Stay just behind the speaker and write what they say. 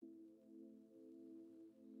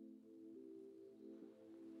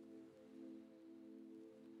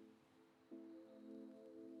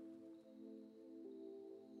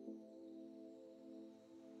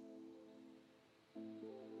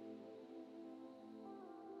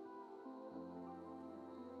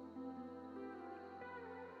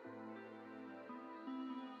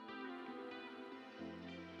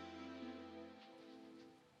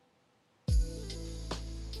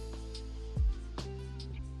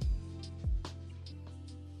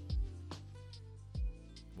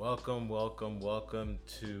Welcome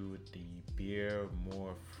to the Beer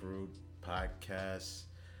More Fruit podcast.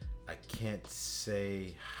 I can't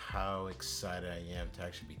say how excited I am to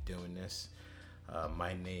actually be doing this.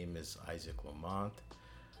 My name is Isaac Lamont.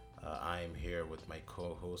 I am here with my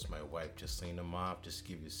co-host, my wife, Jocelyn Lamont. Just to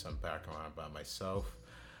give you some background about myself.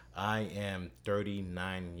 I am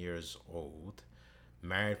 39 years old,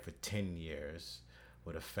 married for 10 years,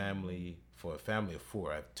 with a family of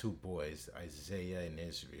four. I have two boys, Isaiah and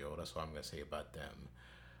Israel. That's what I'm going to say about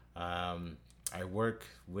them. I work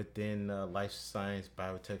within life science,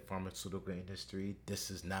 biotech, pharmaceutical industry. This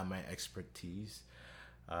is not my expertise.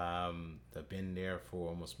 I've been there for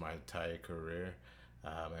almost my entire career.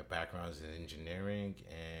 My background is in engineering,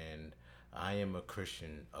 and I am a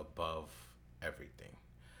Christian above everything.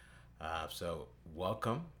 So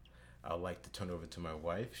welcome. I'd like to turn over to my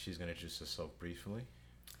wife. She's going to introduce herself briefly.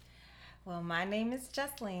 Well, my name is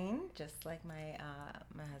Jocelyn, just like my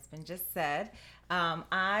husband just said.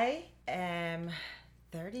 I am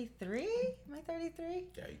 33. Am I 33?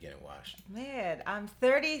 Yeah, you're getting washed. Man, I'm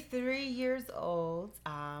 33 years old.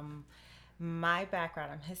 My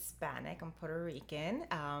background, I'm Hispanic. I'm Puerto Rican.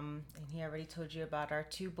 And he already told you about our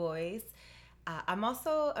two boys. I'm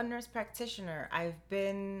also a nurse practitioner. I've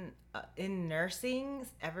been in nursing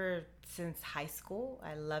ever since high school.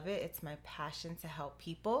 I love it. It's my passion to help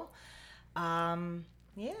people.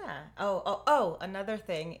 Yeah. Another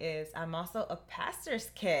thing is I'm also a pastor's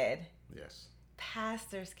kid. Yes.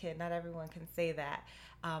 Pastor's kid. Not everyone can say that.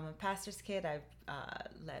 I'm a pastor's kid. I've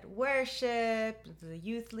led worship, the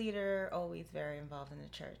youth leader, always very involved in the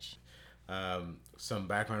church. Some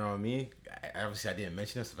background on me. Obviously, I didn't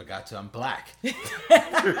mention this. I forgot to. I'm black.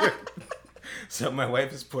 So my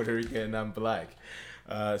wife is Puerto Rican and I'm black.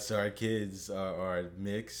 So our kids are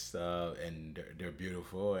mixed and they're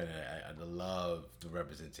beautiful, and I love the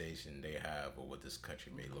representation they have of what this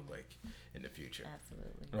country may look like in the future.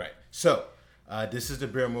 Absolutely. Right. So this is the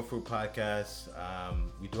Beer More Fruit podcast.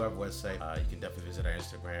 We do have a website. You can definitely visit our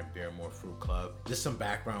Instagram, Beer More Fruit Club. Just some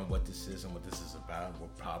background on what this is and what this is about,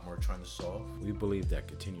 what problem we're trying to solve. We believe that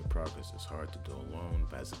continued progress is hard to do alone,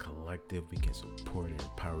 but as a collective, we can support and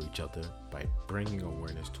empower each other by bringing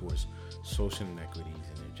awareness towards social inequities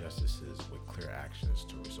and injustices with clear actions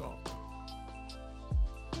to resolve them.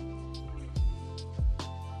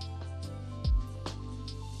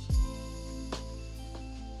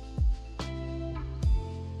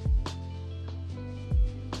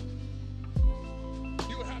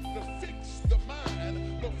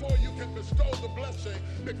 Bestow the blessing,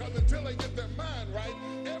 because until they get their mind right,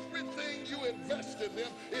 everything you invest in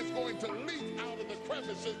them is going to leak out of the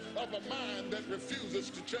crevices of a mind that refuses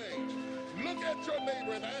to change. Look at your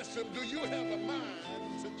neighbor and ask him, do you have a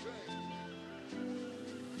mind to change?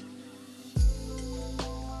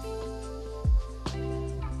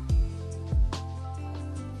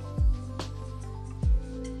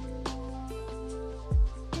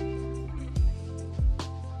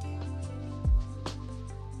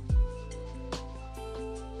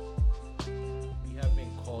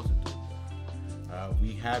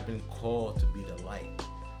 We have been called to be the light.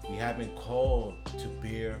 We have been called to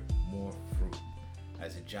bear more fruit.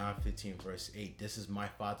 As in John 15 verse 8, this is my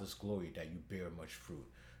Father's glory, that you bear much fruit,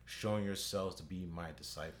 showing yourselves to be my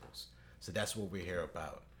disciples. So that's what we're here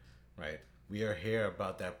about, right? We are here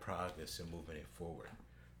about that progress and moving it forward,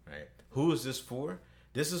 right? Who is this for?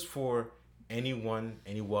 This is for anyone,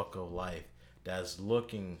 any walk of life that's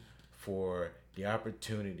looking for the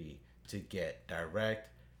opportunity to get direct,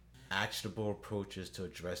 actionable approaches to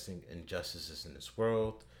addressing injustices in this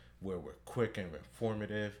world, where we're quick and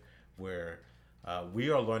informative, where we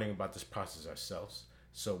are learning about this process ourselves.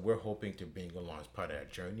 So we're hoping to bring along as part of that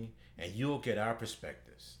journey, and you'll get our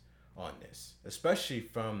perspectives on this, especially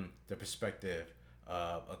from the perspective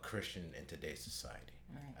of a Christian in today's society,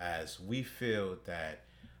 right, as we feel that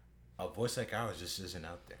a voice like ours just isn't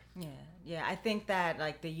out there. Yeah. I think that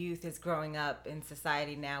like the youth is growing up in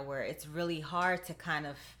society now where it's really hard to kind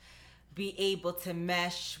of be able to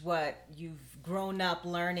mesh what you've grown up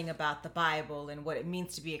learning about the Bible and what it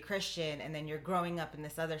means to be a Christian, and then you're growing up in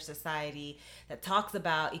this other society that talks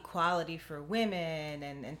about equality for women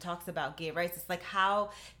and talks about gay rights. It's like, how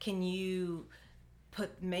can you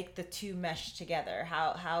make the two mesh together?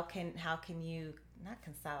 How can you not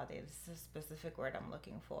consolidate? It's a specific word I'm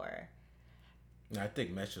looking for. I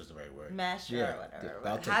think mesh is the right word. Mesh, yeah, or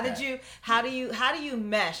whatever. How do you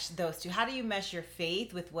mesh those two? How do you mesh your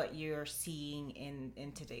faith with what you're seeing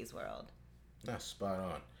in today's world? That's spot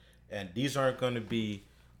on. And these aren't going to be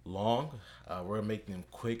long. We're making them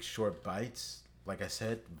quick, short bites. Like I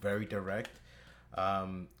said, very direct.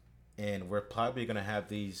 And we're probably going to have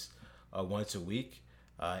these once a week.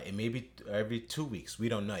 It may be every 2 weeks. We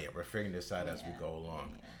don't know yet. We're figuring this out as we go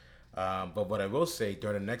along. But what I will say,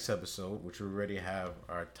 during the next episode, which we already have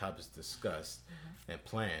our topics discussed and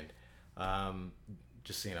planned,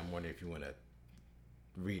 just saying, I'm wondering if you want to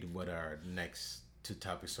read what our next 2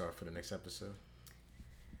 topics are for the next episode.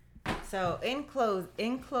 So in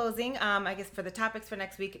closing, I guess for the topics for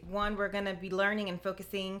next week, one, we're going to be learning and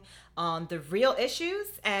focusing on the real issues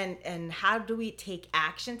and how do we take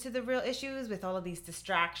action to the real issues with all of these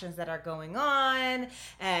distractions that are going on.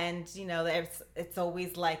 And, you know, it's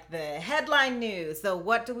always like the headline news. So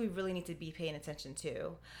what do we really need to be paying attention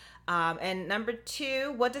to? And number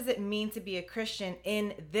 2, what does it mean to be a Christian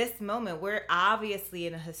in this moment? We're obviously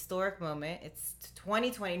in a historic moment. It's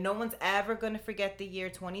 2020. No one's ever going to forget the year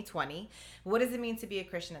 2020. What does it mean to be a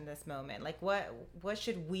Christian in this moment? Like, what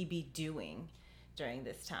should we be doing during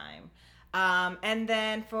this time? And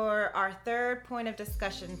then for our third point of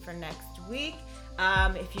discussion for next week,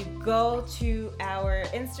 if you go to our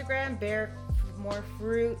Instagram, Bear More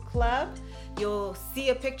Fruit Club, you'll see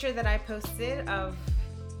a picture that I posted of...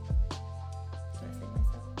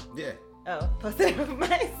 Yeah. Oh, posted of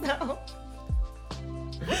myself.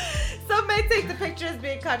 Some may take the picture as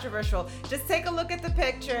being controversial. Just take a look at the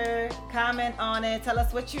picture, comment on it, tell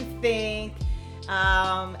us what you think,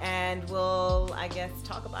 and we'll, I guess,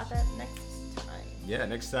 talk about that next time. Yeah,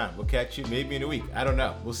 next time. We'll catch you maybe in a week. I don't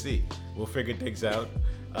know. We'll see. We'll figure things out.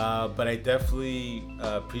 But I definitely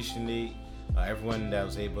appreciate everyone that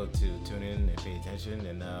was able to tune in and pay attention,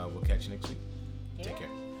 and we'll catch you next week. Yeah. Take care.